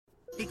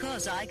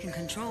Because I can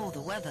control the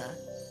weather,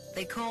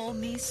 they call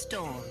me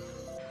Storm.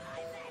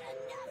 I've had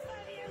enough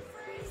of you,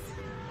 Bruce.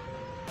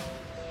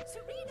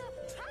 Serena,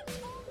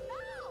 transform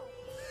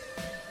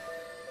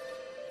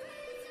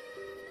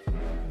now!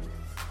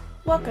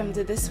 Welcome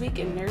to This Week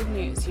in Nerd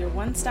News, your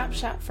one-stop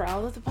shop for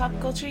all of the pop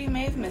culture you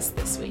may have missed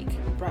this week.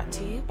 Brought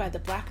to you by the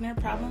Black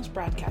Nerd Problems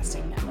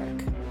Broadcasting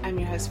Network. I'm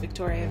your host,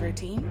 Victoria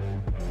Vertine.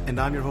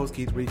 And I'm your host,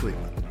 Keith Cleveland.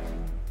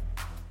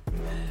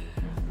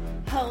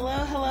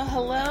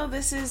 Hello.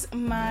 This is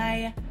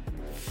my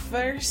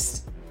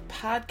first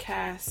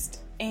podcast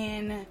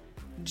in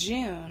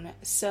June.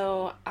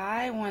 So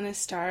I want to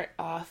start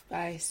off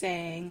by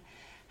saying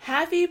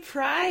Happy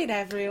Pride,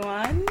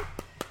 everyone.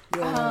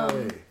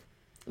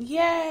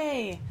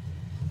 Yay!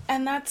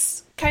 And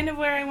that's kind of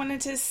where I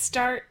wanted to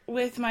start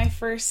with my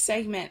first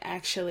segment,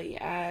 actually.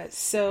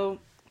 So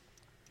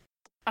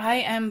I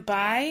am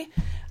bi.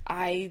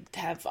 I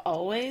have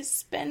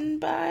always been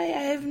bi.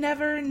 I have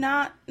never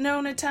not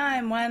known a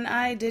time when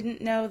I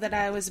didn't know that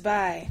I was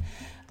bi.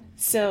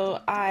 So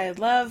I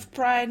love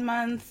Pride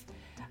Month,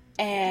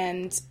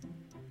 and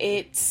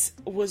it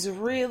was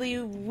really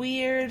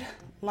weird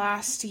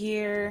last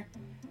year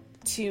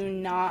to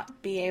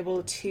not be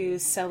able to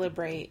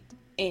celebrate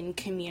in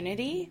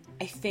community.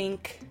 I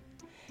think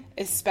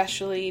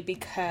especially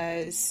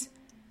because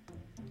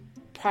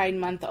Pride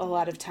Month a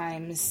lot of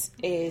times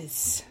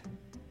is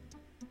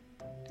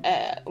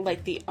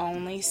like the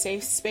only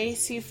safe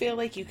space you feel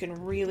like you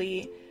can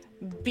really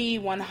be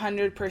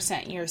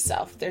 100%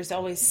 yourself. There's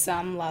always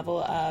some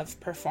level of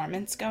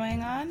performance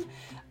going on,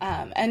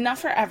 and not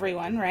for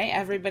everyone, right?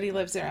 Everybody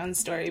lives their own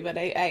story, but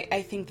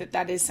I think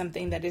that is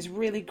something that is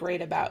really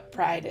great about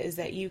Pride, is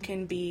that you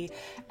can be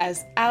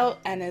as out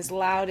and as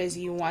loud as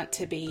you want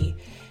to be.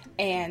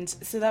 And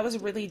so that was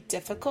really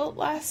difficult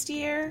last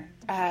year,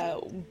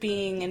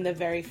 being in the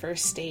very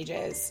first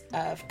stages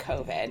of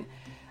COVID.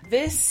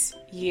 This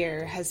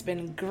year has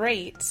been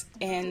great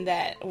in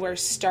that we're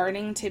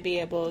starting to be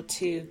able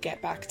to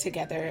get back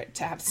together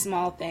to have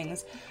small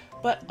things,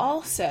 but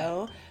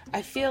also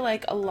I feel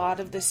like a lot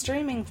of the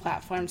streaming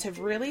platforms have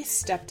really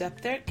stepped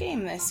up their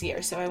game this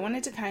year, so I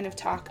wanted to kind of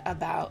talk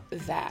about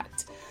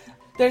that.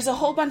 There's a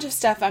whole bunch of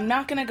stuff. I'm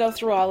not going to go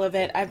through all of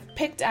it. I've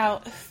picked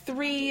out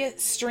 3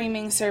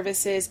 streaming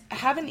services. I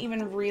haven't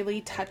even really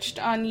touched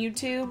on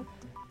YouTube,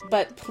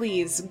 but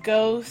please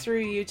go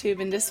through YouTube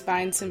and just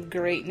find some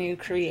great new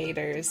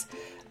creators.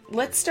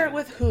 Let's start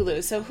with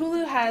Hulu. So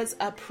Hulu has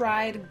a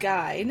Pride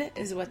Guide,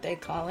 is what they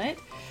call it,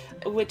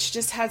 which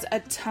just has a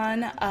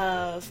ton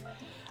of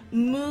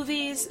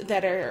movies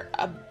that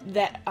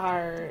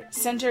are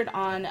centered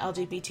on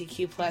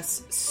LGBTQ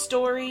plus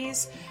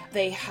stories.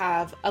 They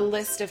have a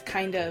list of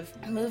kind of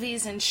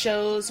movies and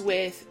shows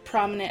with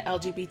prominent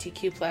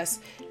LGBTQ plus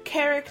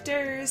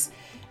characters.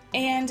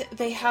 And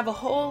they have a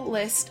whole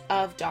list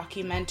of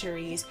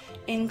documentaries,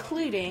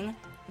 including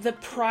the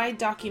Pride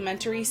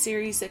documentary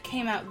series that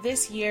came out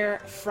this year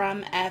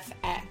from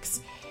FX.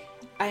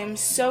 I am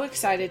so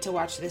excited to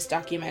watch this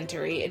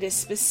documentary. It is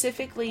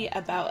specifically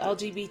about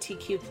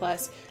LGBTQ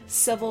plus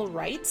civil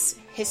rights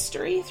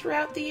history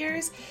throughout the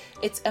years.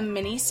 It's a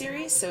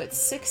mini-series, so it's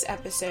 6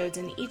 episodes,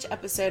 and each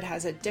episode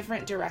has a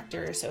different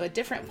director, so a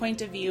different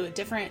point of view, a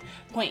different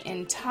point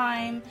in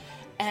time,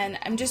 and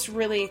I'm just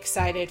really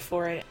excited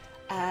for it.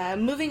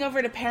 Moving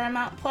over to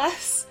Paramount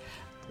Plus,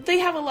 they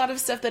have a lot of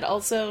stuff that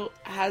also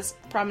has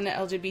prominent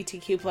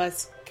LGBTQ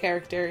plus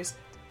characters,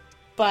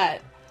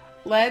 but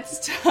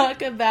let's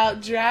talk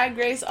about Drag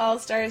Race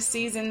All-Stars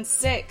Season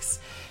 6.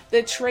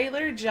 The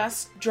trailer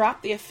just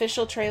dropped. The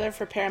official trailer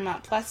for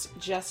Paramount Plus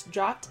just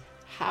dropped.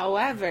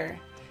 However,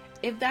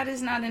 if that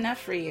is not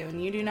enough for you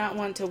and you do not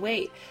want to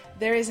wait,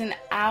 there is an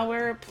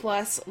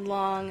hour-plus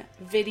long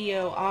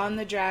video on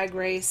the Drag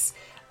Race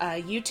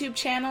YouTube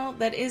channel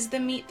that is the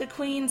Meet the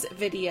Queens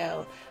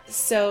video.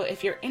 So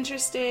if you're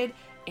interested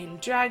in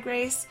Drag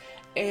Race,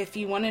 if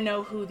you want to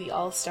know who the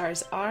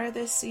All-Stars are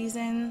this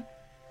season,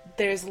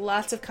 there's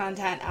lots of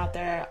content out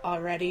there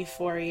already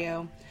for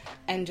you,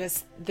 and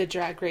just the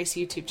Drag Race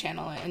YouTube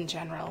channel in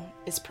general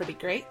is pretty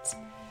great.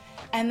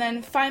 And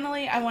then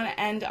finally, I want to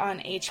end on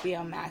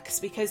HBO Max,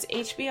 because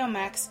HBO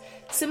Max,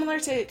 similar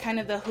to kind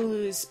of the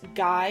Hulu's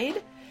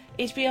guide,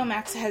 HBO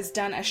Max has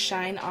done a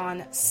Shine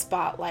On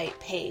Spotlight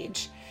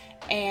page,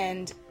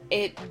 and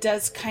it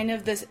does kind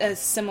of a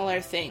similar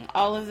thing.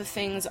 All of the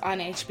things on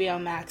HBO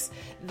Max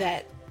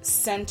that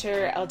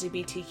center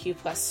LGBTQ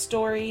plus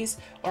stories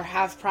or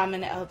have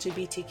prominent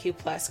LGBTQ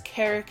plus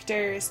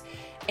characters,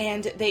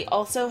 and they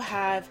also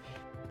have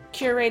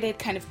curated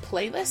kind of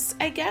playlists,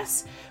 I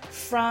guess,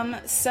 from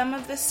some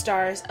of the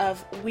stars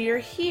of We're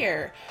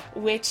Here,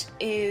 which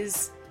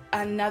is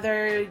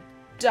another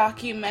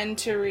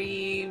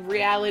documentary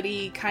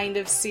reality kind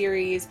of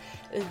series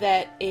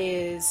that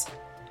is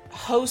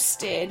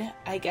hosted,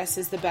 I guess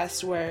is the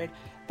best word,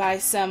 by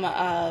some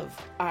of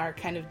our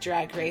kind of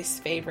drag race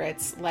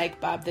favorites like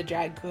Bob the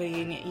Drag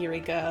Queen,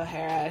 Eureka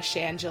O'Hara,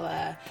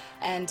 Shangela.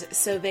 And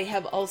so they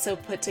have also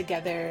put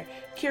together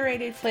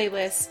curated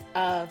playlists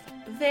of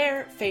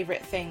their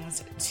favorite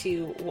things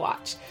to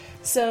watch.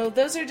 So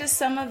those are just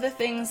some of the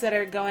things that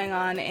are going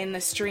on in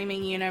the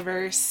streaming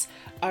universe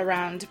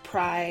around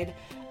Pride.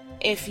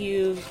 If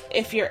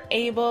you're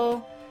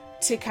able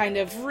to kind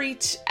of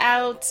reach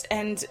out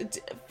and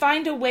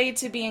find a way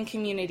to be in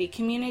community.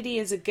 Community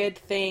is a good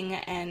thing,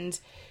 and,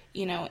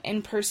 you know,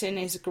 in person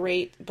is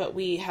great, but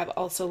we have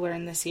also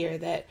learned this year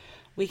that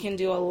we can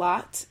do a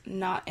lot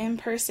not in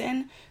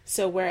person.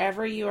 So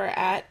wherever you are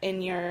at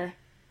in your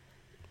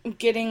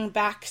getting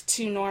back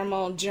to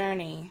normal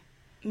journey,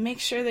 make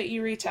sure that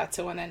you reach out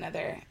to one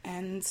another.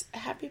 And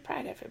happy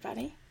Pride,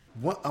 everybody.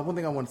 One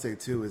thing I want to say,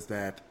 too, is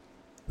that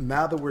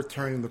now that we're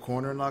turning the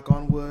corner, knock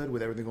on wood,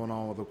 with everything going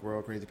on with the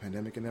world, crazy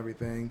pandemic and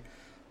everything,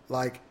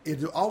 like,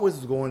 it always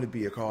was going to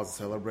be a cause to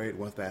celebrate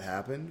once that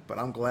happened. But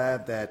I'm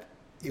glad that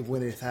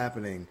when it's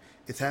happening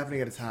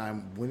at a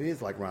time when it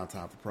is like around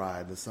time for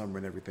Pride, the summer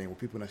and everything, where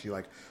people can actually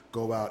like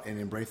go out and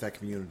embrace that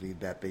community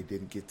that they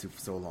didn't get to for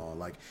so long.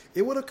 Like,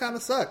 it would have kind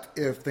of sucked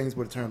if things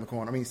would have turned the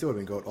corner. I mean, it still would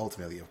have been good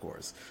ultimately, of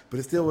course, but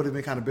it still would have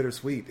been kind of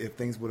bittersweet if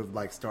things would have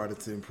like started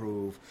to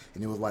improve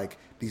and it was like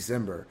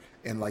December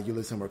and like you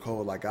live somewhere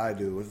cold like I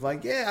do. It's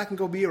like, yeah, I can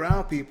go be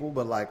around people,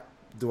 but like,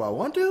 do I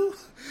want to?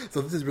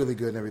 So this is really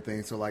good and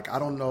everything. So like, I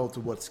don't know to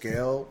what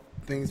scale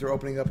things are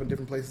opening up in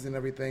different places and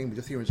everything, but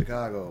just here in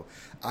Chicago,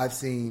 I've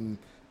seen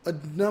a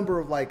number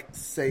of like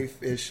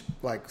safe-ish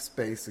like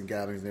space and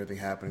gatherings and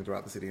everything happening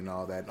throughout the city and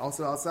all that. And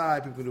also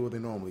outside, people do what they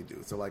normally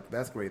do. So like,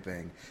 that's a great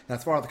thing. And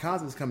as far as the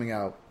content is coming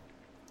out,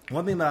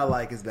 one thing that I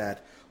like is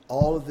that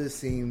all of this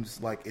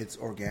seems like it's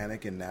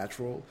organic and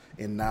natural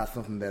and not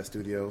something that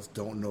studios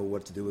don't know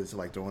what to do. It's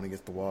like throwing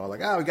against the wall, like,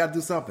 we got to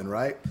do something,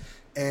 right?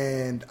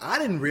 And I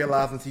didn't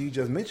realize until you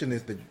just mentioned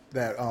this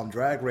that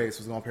Drag Race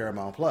was on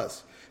Paramount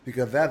Plus,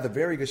 because that's a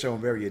very good show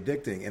and very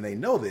addicting. And they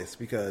know this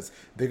because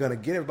they're going to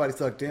get everybody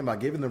sucked in by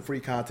giving them free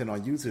content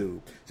on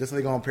YouTube just so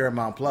they go on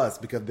Paramount Plus,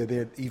 because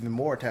they're even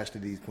more attached to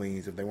these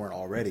queens if they weren't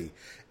already.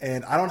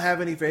 And I don't have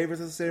any favorites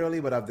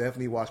necessarily, but I've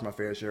definitely watched my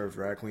fair share of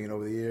drag queen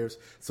over the years.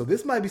 So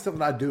this might be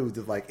something I do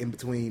just like in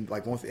between,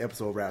 like once the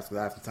episode wraps, because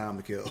I have some time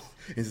to kill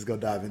and just go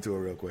dive into it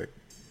real quick.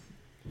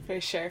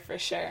 For sure, for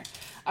sure.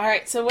 All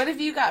right, so what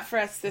have you got for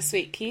us this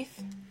week,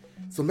 Keith?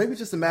 So maybe it's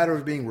just a matter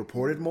of being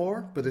reported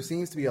more, but there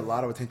seems to be a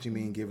lot of attention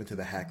being given to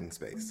the hacking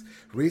space.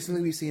 Recently,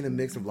 we've seen a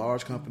mix of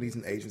large companies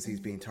and agencies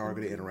being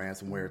targeted in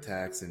ransomware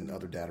attacks and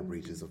other data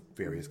breaches of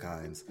various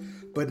kinds.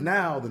 But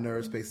now, the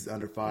nerd space is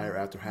under fire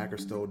after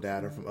hackers stole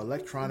data from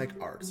Electronic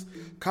Arts,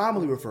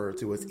 commonly referred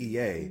to as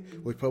EA,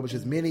 which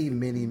publishes many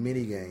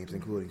games,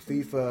 including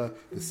FIFA,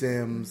 The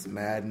Sims,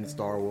 Madden,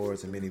 Star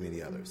Wars, and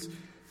many others.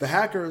 The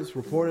hackers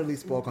reportedly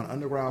spoke on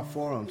underground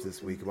forums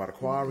this week about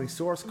acquiring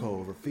source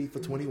code for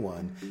FIFA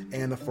 21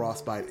 and the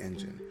Frostbite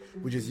engine,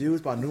 which is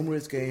used by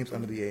numerous games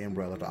under the EA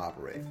umbrella to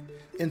operate.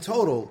 In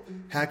total,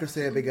 hackers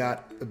said they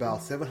got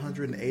about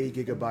 780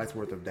 gigabytes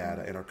worth of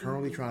data and are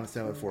currently trying to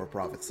sell it for a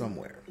profit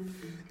somewhere.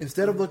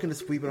 Instead of looking to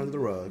sweep it under the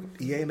rug,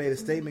 EA made a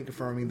statement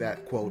confirming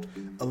that, quote,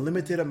 a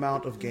limited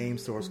amount of game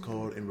source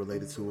code and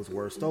related tools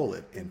were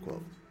stolen, end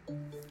quote.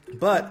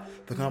 But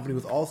the company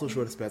was also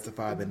sure to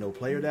specify that no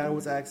player data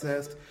was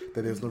accessed,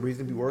 that there was no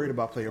reason to be worried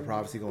about player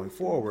privacy going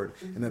forward,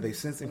 and that they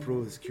since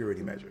improved the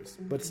security measures.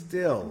 But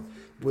still,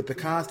 with the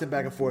constant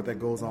back and forth that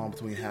goes on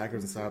between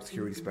hackers and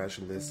cybersecurity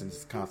specialists and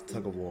this constant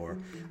tug of war,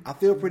 I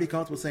feel pretty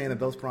comfortable saying that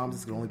those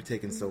promises can only be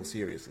taken so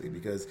seriously,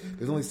 because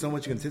there's only so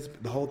much you can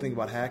anticipate. The whole thing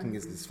about hacking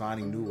is just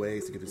finding new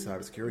ways to get through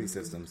cybersecurity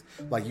systems.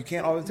 Like, you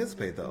can't always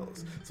anticipate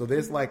those. So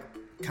there's like,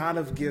 kind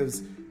of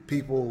gives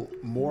people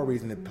more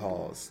reason to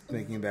pause,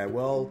 thinking that,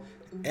 well,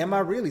 am I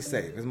really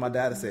safe? Is my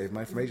data safe?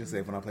 My information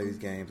safe when I play these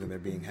games and they're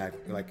being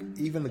hacked? Like,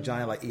 even a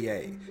giant like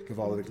EA can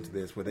fall victim to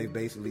this, where they've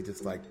basically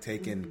just like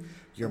taken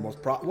your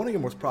one of your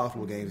most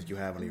profitable games that you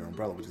have under your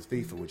umbrella, which is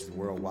FIFA, which is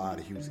worldwide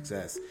a huge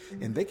success,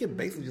 and they can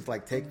basically just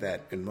like take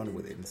that and run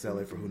with it and sell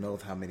it for who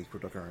knows how many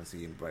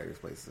cryptocurrency in various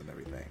places and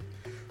everything.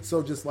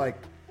 So just like,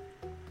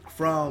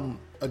 from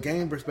a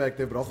game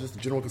perspective, but also just a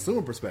general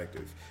consumer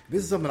perspective,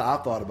 this is something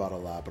I've thought about a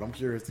lot, but I'm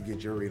curious to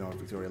get your read on it,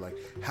 Victoria. Like,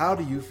 how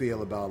do you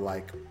feel about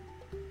like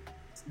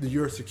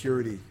your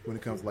security when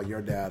it comes to like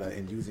your data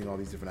and using all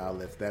these different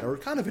outlets that are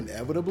kind of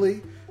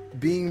inevitably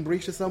being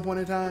breached at some point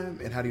in time,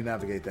 and how do you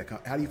navigate that?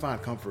 How do you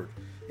find comfort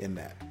in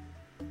that?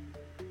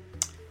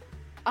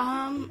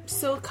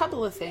 So a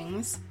couple of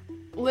things.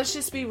 Let's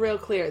just be real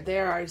clear.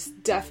 There are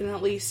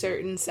definitely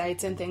certain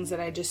sites and things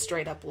that I just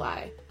straight up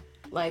lie.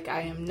 Like,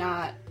 I am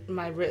not,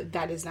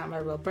 that is not my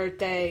real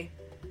birthday.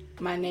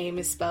 My name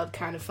is spelled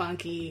kind of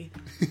funky.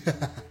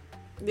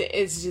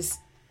 It's just,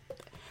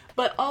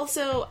 but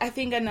also I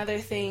think another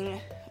thing,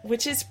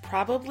 which is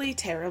probably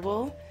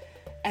terrible,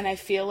 and I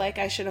feel like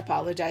I should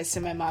apologize to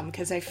my mom,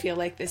 because I feel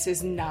like this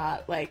is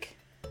not like,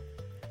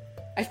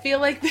 I feel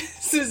like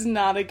this is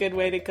not a good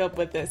way to cope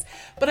with this.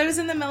 But I was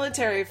in the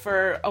military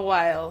for a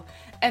while,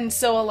 And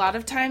so a lot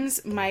of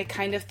times my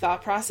kind of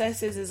thought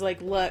process is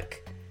like, look,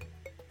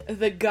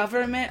 the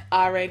government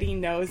already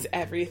knows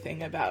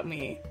everything about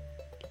me.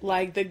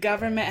 Like, the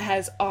government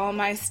has all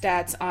my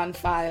stats on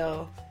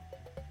file.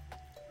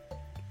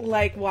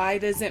 Like, why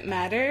does it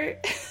matter?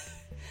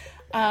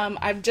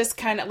 I'm just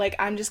kind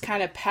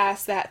of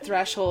past that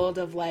threshold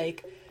of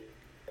like,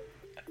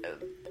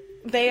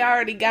 they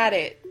already got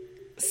it.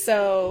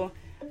 So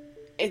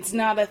it's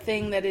not a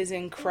thing that is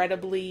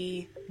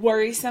incredibly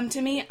worrisome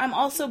to me. I'm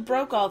also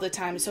broke all the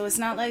time, so it's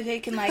not like they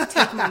can like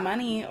take my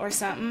money or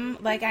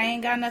something. Like, I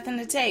ain't got nothing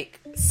to take.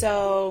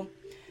 So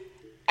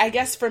I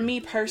guess for me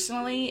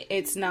personally,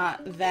 it's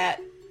not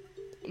that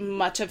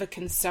much of a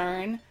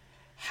concern.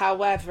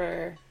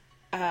 However,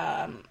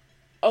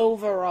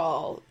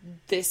 overall,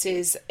 this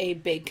is a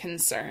big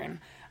concern.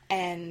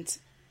 And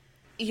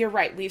you're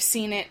right, we've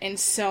seen it in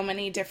so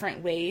many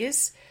different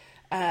ways.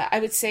 I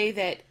would say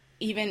that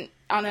even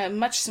on a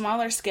much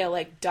smaller scale,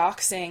 like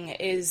doxing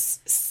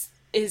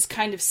is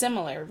kind of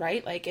similar,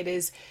 right? Like, it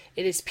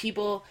is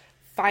people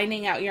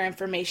finding out your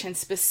information,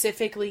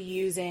 specifically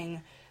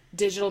using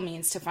digital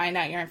means to find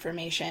out your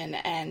information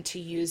and to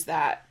use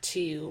that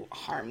to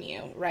harm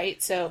you,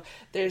 right? So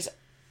there's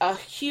a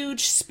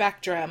huge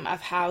spectrum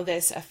of how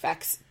this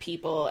affects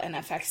people and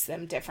affects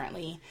them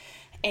differently.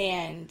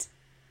 And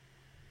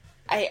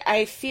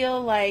I feel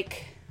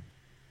like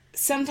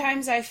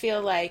sometimes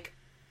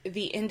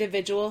the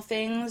individual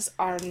things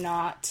are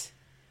not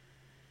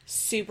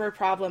super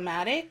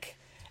problematic,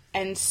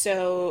 and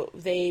so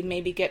they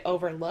maybe get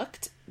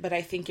overlooked. But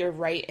I think you're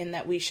right in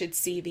that we should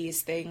see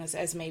these things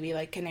as maybe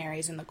like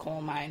canaries in the coal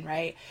mine,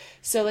 right?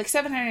 So like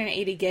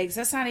 780 gigs,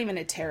 that's not even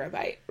a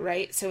terabyte,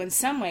 right? So in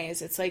some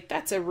ways, it's like,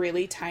 that's a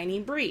really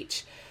tiny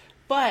breach.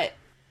 But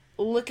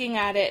looking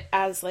at it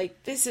as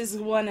like, this is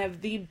one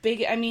of the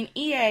big, I mean,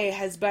 EA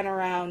has been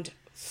around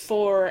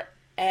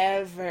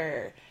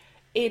forever.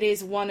 It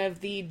is one of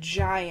the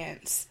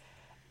giants,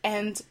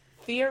 and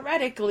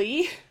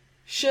theoretically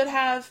should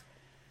have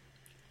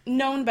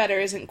known better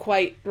isn't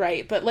quite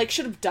right, but like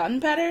should have done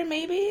better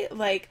maybe.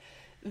 Like,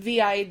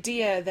 the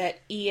idea that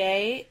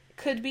EA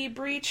could be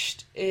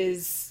breached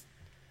is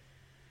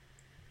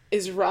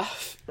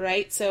rough,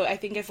 right? So I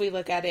think if we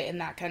look at it in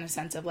that kind of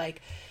sense of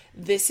like,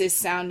 this is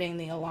sounding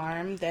the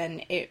alarm,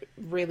 then it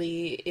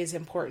really is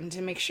important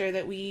to make sure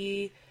that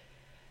we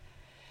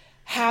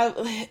have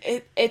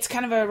it. It's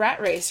kind of a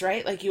rat race,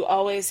 right? Like, you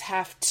always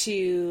have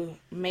to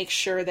make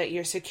sure that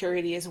your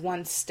security is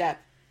one step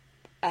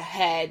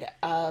ahead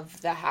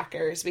of the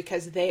hackers,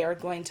 because they are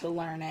going to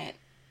learn it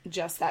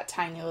just that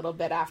tiny little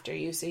bit after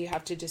you. So you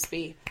have to just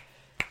be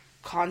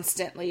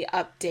constantly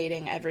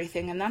updating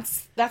everything, and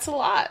that's a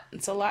lot.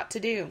 It's a lot to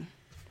do.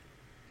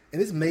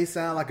 And this may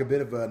sound like a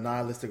bit of a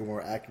nihilistic or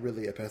more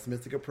accurately a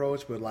pessimistic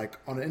approach, but like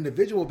on an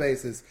individual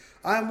basis,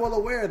 I'm well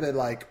aware that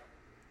like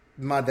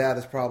my data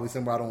is probably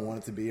somewhere I don't want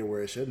it to be or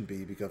where it shouldn't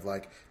be, because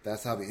like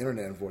that's how the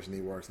internet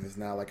unfortunately works, and it's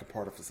now like a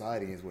part of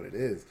society is what it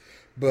is.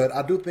 But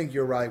I do think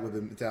you're right with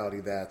the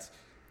mentality that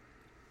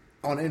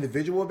on an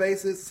individual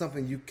basis,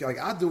 something you like,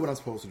 I do what I'm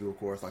supposed to do, of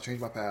course. I change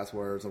my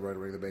passwords on a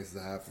regular basis.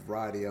 I have a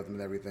variety of them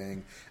and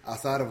everything.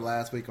 Outside of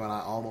last week when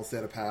I almost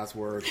said a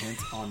password hint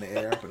on the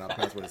air, but not the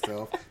password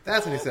itself.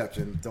 That's an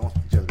exception. Don't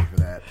judge me for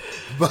that.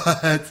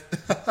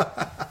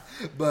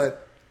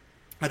 But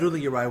I do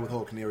think you're right with the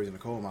whole canaries in the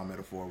coal mine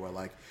metaphor, where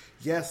like,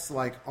 yes,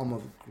 like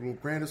on the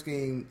grander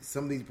scheme,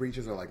 some of these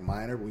breaches are like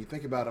minor, but when you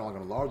think about it on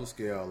a larger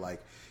scale,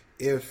 like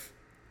if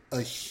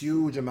a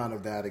huge amount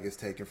of data gets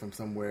taken from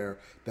somewhere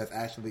that's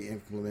actually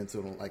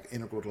implemented, like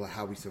integral to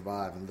how we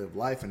survive and live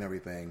life and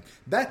everything,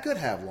 that could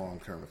have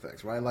long-term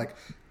effects, right? Like,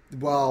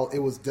 while it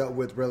was dealt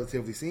with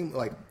relatively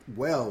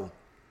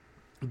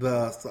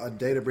the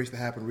data breach that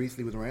happened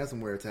recently with a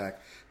ransomware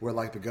attack, where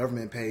like the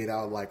government paid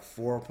out like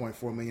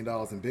 $4.4 million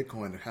in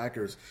Bitcoin to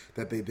hackers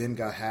that they then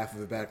got half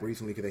of it back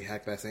recently because they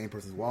hacked that same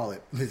person's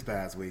wallet this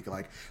past week.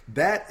 Like,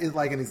 that is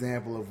like an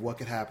example of what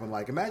could happen.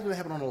 Like, imagine it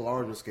happened on a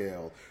larger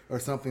scale, or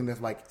something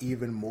that's like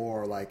even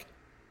more like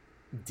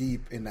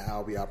deep into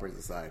how we operate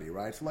society,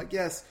 right? So like,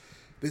 yes,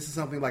 this is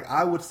something like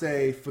I would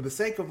say, for the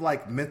sake of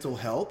like mental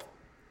health,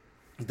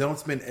 don't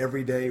spend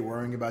every day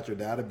worrying about your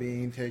data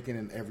being taken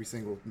in every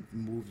single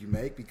move you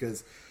make,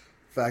 because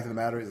the fact of the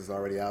matter is it's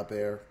already out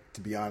there.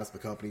 To be honest, the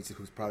companies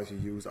whose products you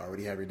use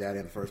already have your data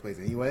in the first place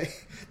anyway.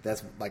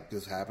 That's like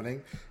just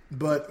happening.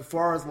 But as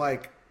far as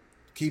like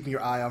keeping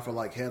your eye out for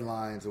like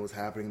headlines and what's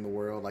happening in the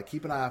world, like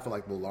keep an eye out for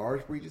like the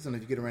large breaches, and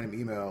if you get a random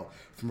email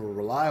from a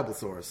reliable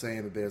source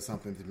saying that there's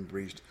something that's been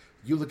breached,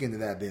 you look into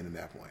that then at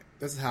that point.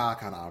 This is how I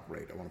kind of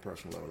operate on a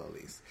personal level, at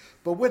least.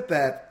 But with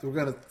that, we're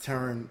going to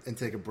turn and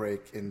take a break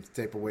and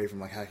step away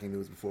from like hacking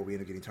news before we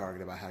end up getting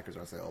targeted by hackers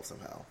ourselves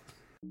somehow.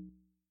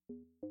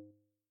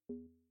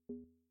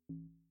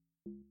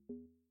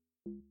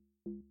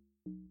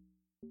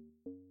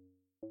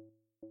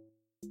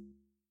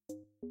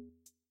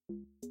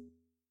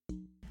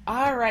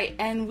 All right,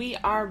 and we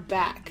are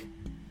back.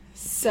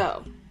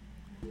 So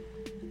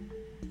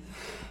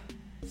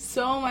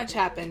much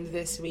happened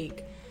this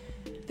week.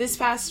 This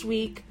past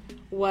week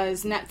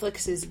was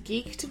Netflix's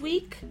Geeked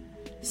Week.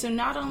 So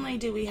not only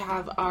do we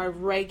have our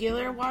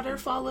regular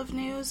waterfall of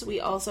news,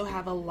 we also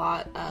have a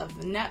lot of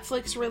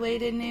Netflix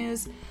related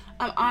news.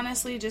 I'm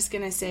honestly just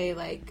gonna say,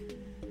 like,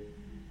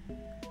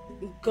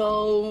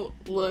 go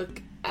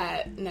look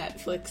at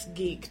Netflix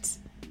Geeked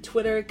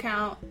Twitter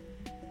account,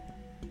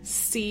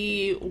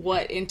 see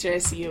what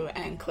interests you,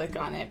 and click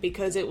on it,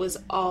 because it was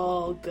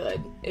all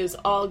good. It was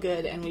all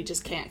good, and we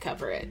just can't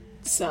cover it.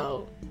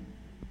 So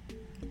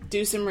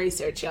do some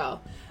research,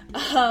 y'all.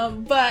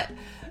 But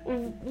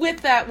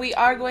with that, we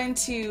are going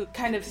to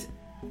kind of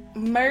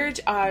merge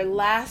our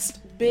last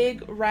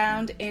big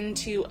round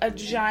into a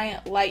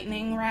giant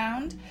lightning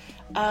round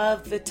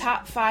of the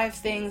top 5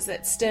 things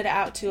that stood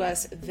out to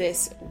us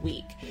this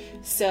week.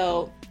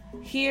 So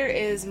here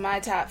is my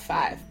top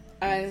 5.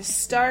 I'm going to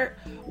start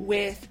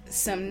with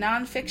some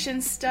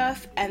nonfiction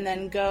stuff and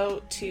then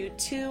go to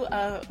 2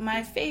 of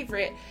my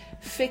favorite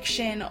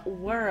fiction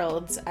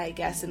worlds, I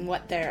guess, and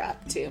what they're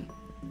up to.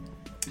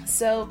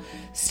 So,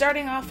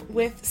 starting off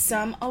with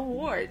some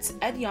awards.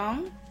 Ed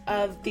Yong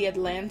of The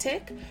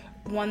Atlantic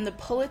won the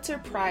Pulitzer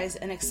Prize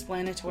in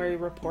explanatory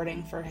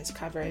reporting for his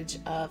coverage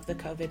of the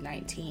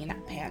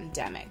COVID-19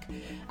 pandemic.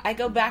 I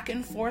go back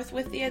and forth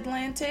with The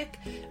Atlantic.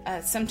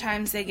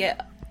 Sometimes they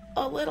get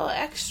a little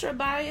extra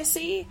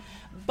biasy,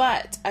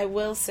 but I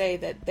will say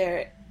that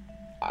there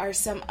are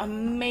some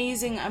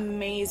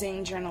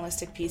amazing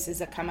journalistic pieces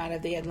that come out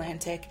of The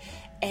Atlantic,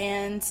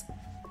 and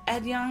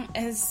Ed Yong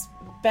has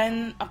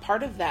been a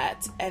part of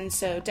that, and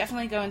so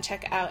definitely go and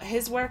check out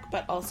his work,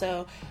 but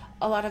also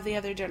a lot of the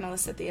other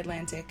journalists at The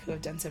Atlantic who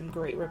have done some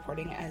great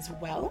reporting as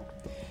well.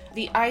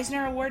 The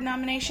Eisner Award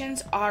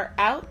nominations are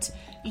out.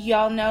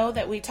 Y'all know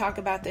that we talk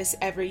about this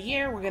every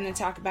year. We're going to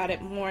talk about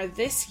it more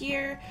this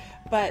year,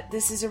 but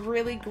this is a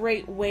really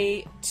great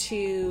way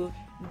to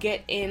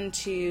get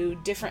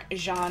into different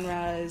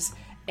genres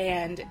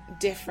and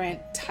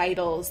different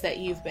titles that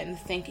you've been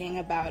thinking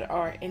about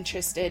or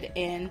interested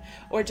in,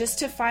 or just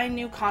to find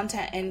new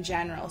content in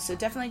general. So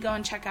definitely go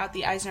and check out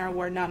the Eisner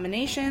Award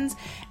nominations,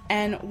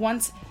 and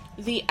once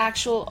the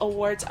actual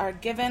awards are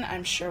given,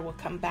 I'm sure we'll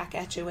come back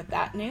at you with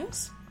that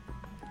news.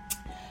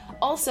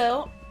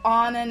 Also,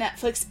 on a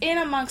Netflix, in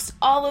amongst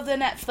all of the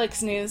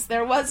Netflix news,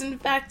 there was in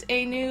fact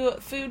a new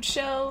food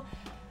show.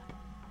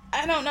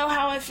 I don't know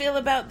how I feel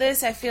about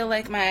this. I feel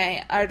like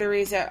my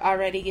arteries are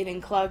already getting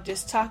clogged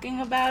just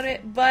talking about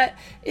it, but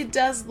it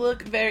does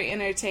look very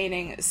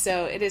entertaining.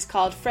 So it is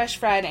called Fresh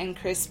Fried and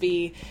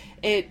Crispy.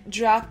 It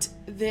dropped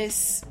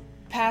this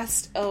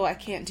past, I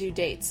can't do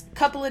dates,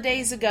 couple of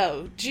days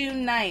ago,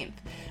 June 9th.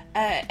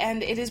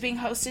 And it is being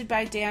hosted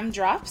by Damn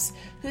Drops,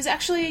 who's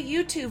actually a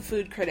YouTube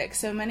food critic.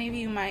 So many of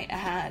you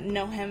might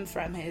know him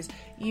from his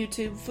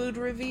YouTube food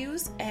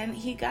reviews, and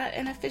he got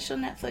an official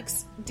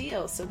Netflix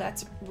deal, so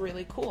that's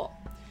really cool.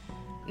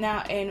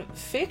 Now, in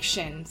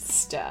fiction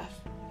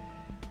stuff,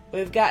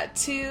 we've got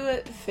 2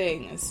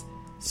 things.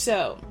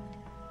 So,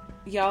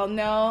 y'all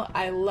know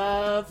I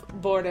love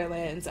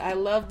Borderlands. I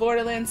love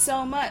Borderlands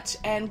so much,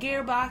 and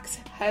Gearbox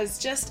has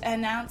just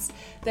announced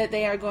that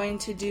they are going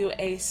to do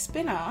a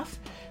spin-off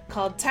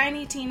called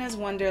Tiny Tina's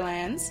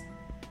Wonderlands.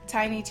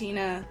 Tiny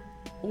Tina,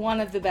 one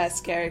of the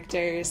best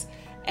characters,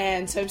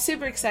 and so I'm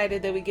super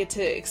excited that we get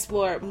to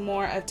explore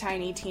more of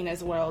Tiny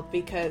Tina's world,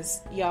 because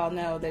y'all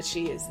know that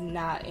she is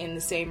not in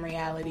the same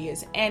reality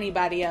as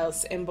anybody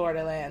else in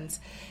Borderlands,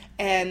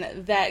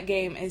 and that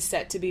game is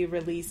set to be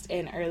released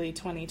in early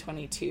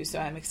 2022, so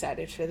I'm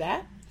excited for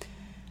that.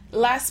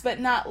 Last but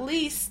not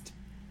least,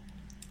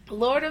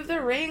 Lord of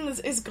the Rings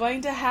is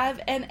going to have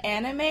an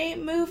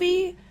anime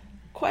movie?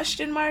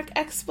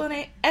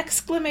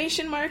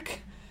 Exclamation mark.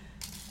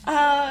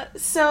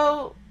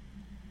 So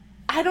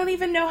I don't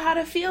even know how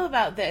to feel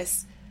about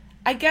this.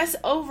 I guess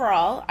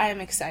overall I'm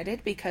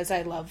excited because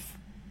I love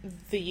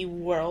the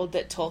world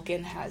that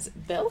Tolkien has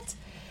built.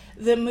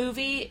 The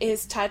movie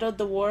is titled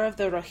The War of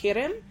the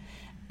Rohirrim,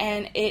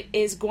 and it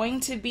is going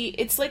to be,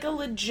 it's like a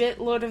legit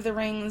Lord of the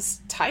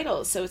Rings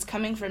title, so it's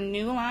coming from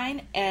New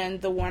Line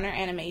and the Warner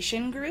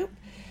Animation Group.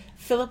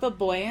 Philippa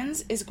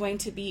Boyens is going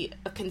to be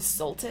a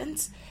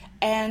consultant,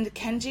 and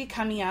Kenji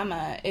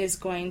Kamiyama is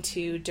going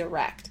to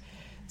direct.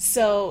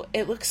 So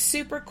it looks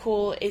super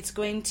cool. It's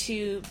going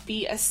to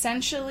be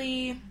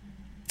essentially,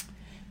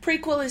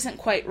 prequel isn't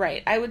quite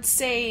right. I would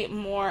say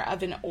more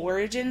of an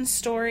origin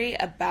story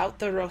about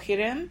the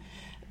Rohirrim,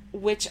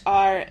 which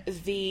are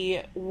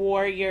the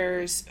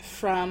warriors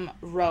from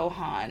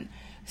Rohan.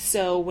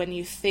 So when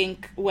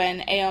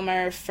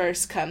Éomer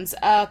first comes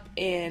up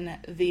in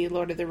the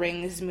Lord of the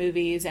Rings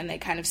movies and they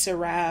kind of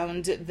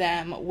surround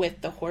them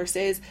with the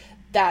horses,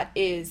 that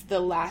is the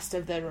last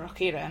of the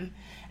Rohirrim.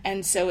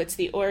 And so it's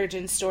the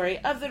origin story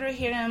of the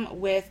Rohirrim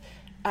with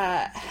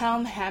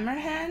Helm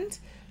Hammerhand,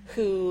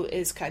 who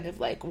is kind of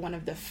like one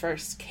of the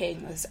first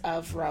kings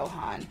of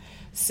Rohan.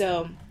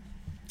 So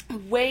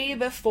way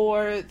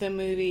before the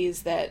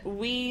movies that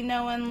we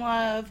know and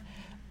love,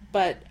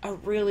 but a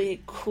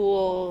really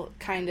cool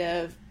kind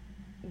of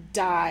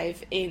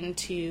dive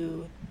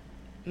into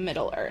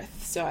Middle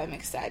Earth. So I'm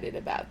excited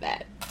about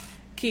that.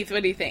 Keith,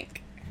 what do you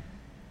think?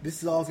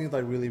 This all seems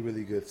like really,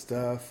 really good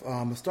stuff.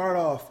 To start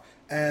off,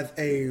 as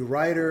a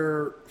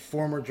writer,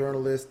 former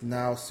journalist,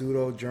 now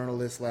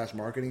pseudo-journalist slash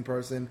marketing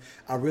person,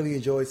 I really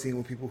enjoy seeing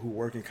when people who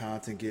work in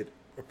content get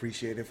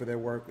appreciated for their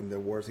work, and the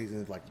award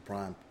season is like the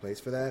prime place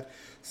for that.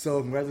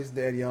 So congratulations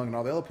to Ed Young and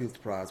all the other Pulitzer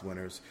Prize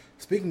winners.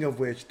 Speaking of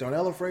which,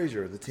 Darnella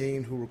Frazier, the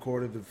teen who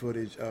recorded the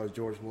footage of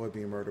George Floyd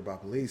being murdered by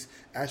police,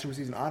 actually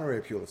received an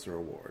honorary Pulitzer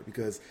Award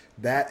because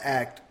that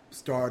act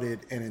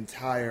started an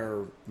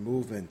entire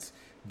movement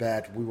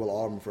that we will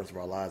all remember for the rest of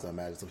our lives, I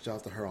imagine. So shout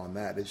out to her on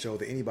that. It showed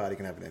that anybody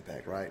can have an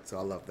impact, right? So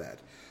I love that.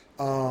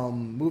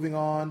 Moving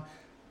on,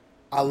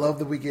 I love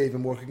that we get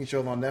even more cooking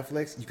shows on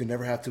Netflix. You can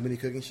never have too many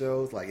cooking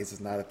shows. Like, it's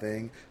just not a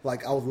thing.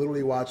 Like, I was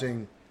literally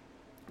watching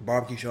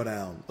Barbecue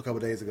Showdown a couple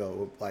of days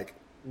ago, like,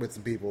 with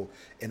some people,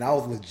 and I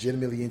was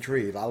legitimately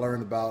intrigued. I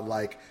learned about,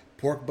 like,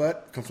 pork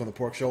butt comes from the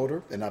pork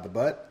shoulder and not the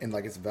butt, and,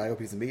 like, it's a valuable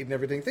piece of meat and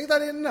everything. Things I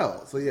didn't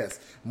know. So, yes,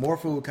 more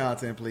food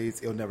content, please.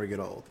 It'll never get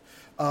old.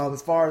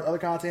 As far as other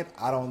content,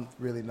 I don't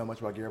really know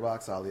much about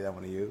Gearbox, so I'll leave that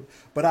one to you.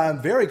 But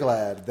I'm very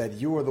glad that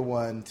you are the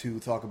one to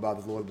talk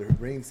about the Lord of the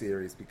Rings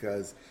series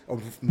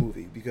or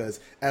movie, because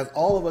as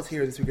all of us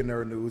here this week in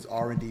Nerd News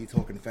are indeed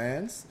Tolkien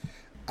fans,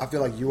 I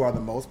feel like you are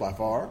the most by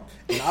far,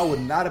 and I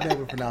would not have been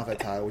able to pronounce that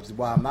title, which is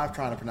why I'm not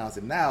trying to pronounce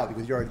it now,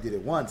 because you already did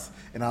it once,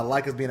 and I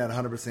like us being at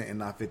 100% and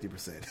not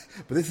 50%.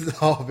 But this is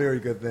all very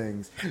good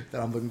things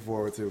that I'm looking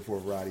forward to for a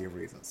variety of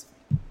reasons.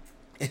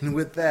 And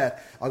with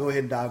that, I'll go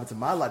ahead and dive into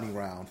my lightning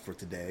round for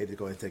today to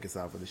go ahead and take us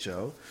out for the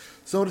show.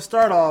 So to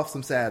start off,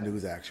 some sad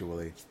news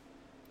actually.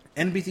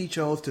 NBC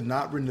chose to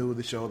not renew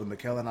the show that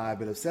Mikkel and I have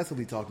been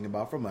obsessively talking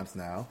about for months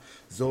now,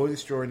 Zoe's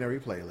Extraordinary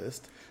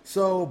Playlist.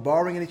 So,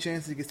 barring any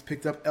chance it gets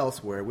picked up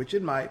elsewhere, which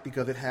it might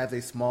because it has a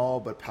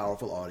small but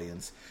powerful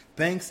audience,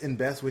 thanks and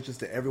best wishes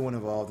to everyone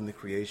involved in the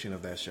creation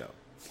of that show.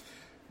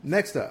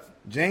 Next up,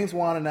 James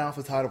Wan announced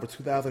the title for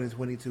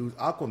 2022's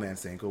Aquaman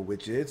single,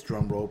 which is,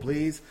 drumroll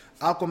please,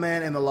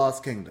 Aquaman and the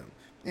Lost Kingdom.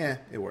 Yeah,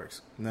 it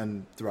works.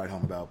 Nothing to write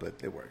home about, but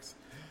it works.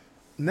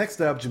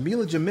 Next up,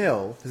 Jamila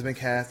Jamil has been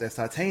cast as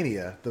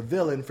Titania, the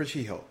villain for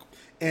She-Hulk.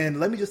 And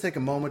let me just take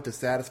a moment to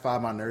satisfy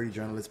my nerdy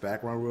journalist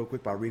background real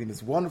quick by reading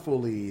this wonderful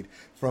lead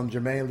from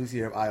Jermaine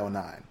Lucier of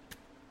IO9.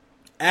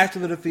 After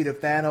the defeat of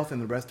Thanos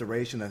and the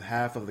restoration of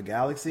half of the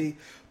galaxy,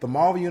 the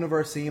Marvel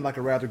Universe seemed like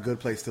a rather good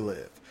place to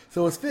live.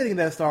 So it's fitting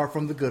that Star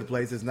from The Good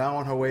Place is now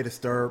on her way to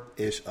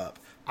stir-ish up.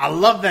 I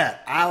love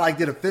that. I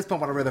did a fist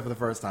pump when I read that for the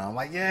first time. I'm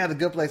like, yeah, The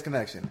Good Place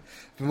connection.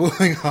 But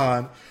moving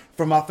on,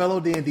 for my fellow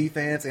D&D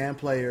fans and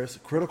players,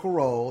 Critical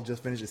Role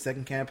just finished its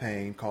second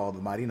campaign called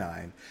The Mighty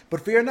Nine.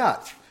 But fear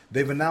not.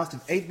 They've announced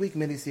an 8-week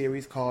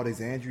miniseries called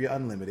Exandria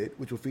Unlimited,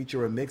 which will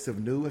feature a mix of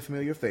new and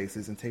familiar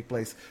faces and take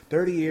place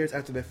 30 years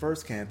after their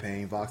first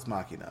campaign, Vox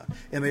Machina.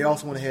 And they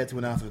also went ahead to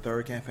announce the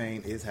third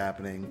campaign is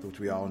happening, which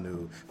we all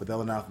knew, but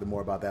they'll announce a bit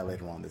more about that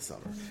later on this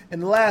summer.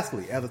 And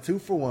lastly, as a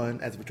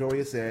 2-for-1, as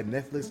Victoria said,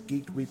 Netflix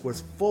Geeked Week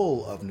was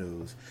full of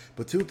news,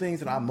 but two things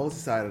that I'm most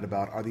excited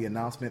about are the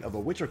announcement of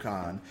a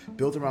WitcherCon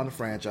built around the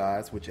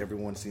franchise, which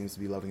everyone seems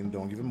to be loving and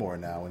doing even more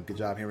now, and good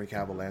job Henry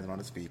Cavill landing on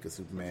his feet because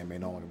Superman may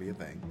no longer be a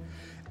thing.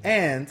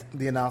 And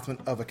the announcement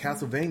of a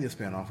Castlevania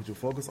spinoff, which will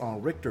focus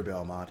on Richter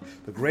Belmont,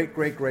 the great,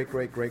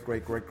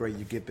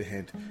 you get the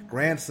hint,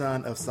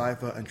 grandson of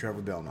Sypha and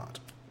Trevor Belmont.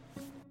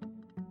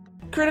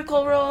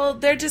 Critical Role,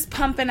 they're just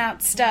pumping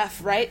out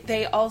stuff, right?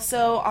 They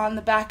also, on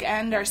the back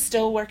end, are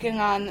still working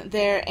on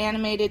their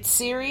animated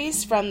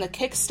series from the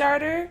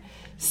Kickstarter.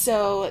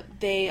 So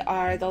they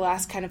are, the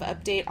last kind of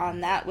update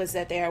on that was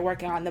that they are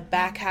working on the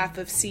back half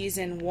of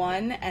Season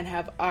 1 and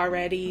have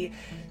already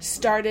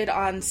started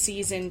on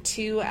Season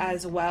 2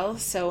 as well.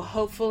 So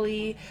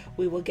hopefully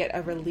we will get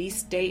a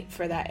release date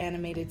for that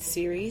animated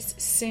series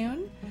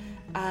soon.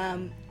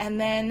 And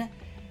then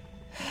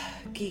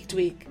Geeked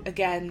Week,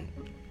 again,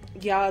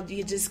 y'all,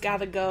 you just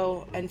gotta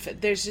go, and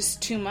there's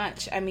just too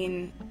much. I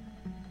mean,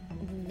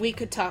 we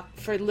could talk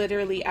for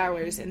literally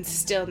hours and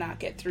still not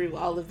get through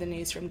all of the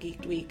news from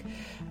Geeked Week.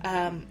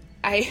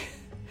 I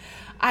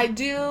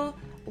do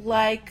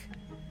like...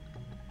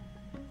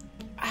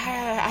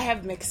 I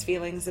have mixed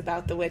feelings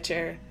about The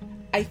Witcher.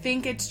 I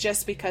think it's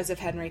just because of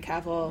Henry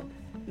Cavill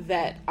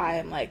that I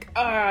am like,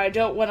 oh, I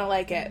don't want to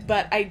like it.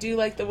 But I do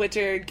like The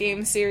Witcher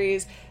game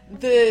series.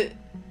 The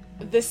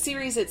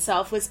series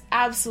itself was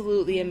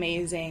absolutely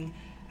amazing.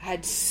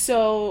 Had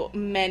so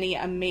many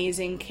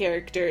amazing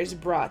characters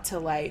brought to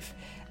life.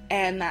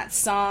 And that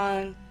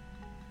song,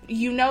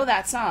 you know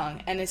that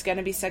song, and it's going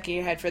to be stuck in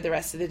your head for the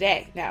rest of the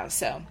day now.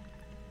 So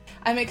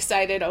I'm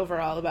excited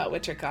overall about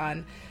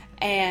WitcherCon.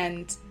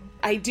 And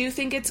I do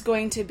think it's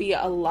going to be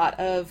a lot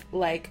of,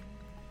 like,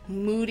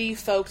 moody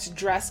folks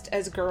dressed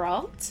as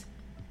Geralt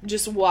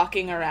just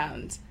walking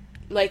around.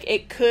 Like,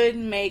 it could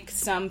make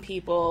some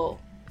people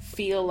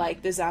feel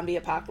like the zombie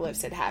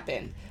apocalypse had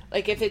happened.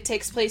 Like, if it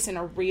takes place in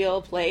a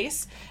real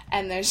place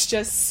and there's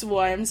just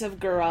swarms of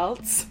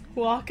Geralts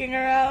walking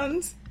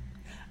around,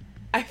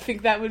 I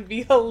think that would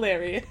be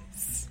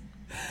hilarious.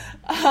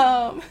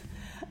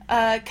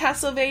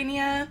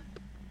 Castlevania,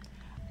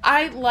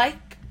 I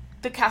like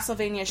the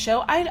Castlevania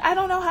show. I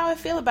don't know how I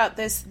feel about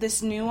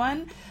this new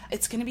one.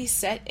 It's going to be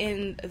set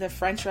in the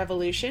French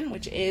Revolution,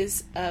 which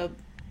is a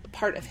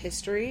part of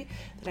history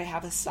that I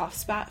have a soft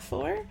spot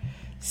for.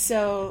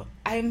 So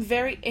I'm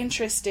very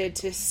interested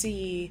to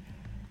see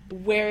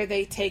where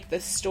they take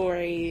the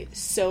story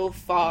so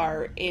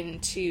far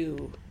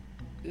into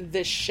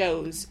the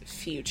show's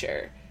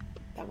future.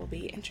 That will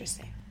be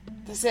interesting.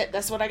 That's it.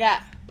 That's what I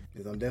got.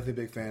 Yes, I'm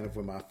definitely a big fan of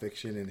when my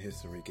fiction and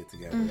history get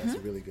together. That's a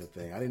really good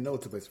thing. I didn't know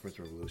it took place in the French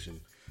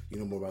Revolution. You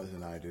know more about this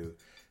than I do.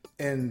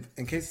 And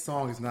in case the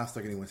song is not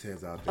stuck in anyone's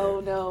heads out there. Oh,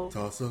 no.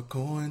 Toss a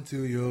coin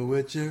to your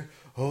witcher,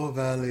 oh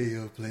valley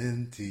of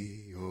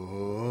plenty,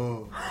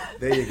 oh.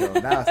 There you go.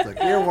 Now it's stuck.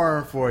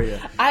 Earworm for you.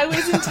 I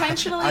was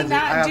intentionally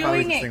not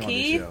doing it,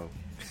 Keith.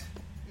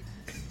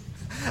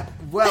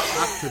 Well,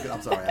 I took it.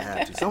 I'm sorry, I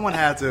had to. Someone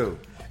had to.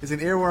 It's an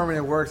earworm and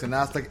it works, and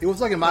now it's like, it was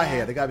stuck in my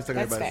head. It got to be stuck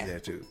in everybody's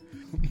head too.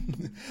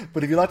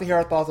 But if you'd like to hear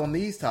our thoughts on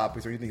these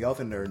topics or anything else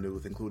in nerd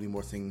news, including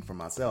more singing from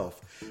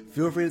myself,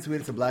 feel free to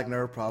tweet us at Black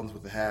Nerd Problems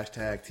with the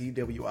hashtag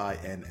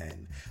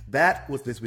TWINN. That was this week.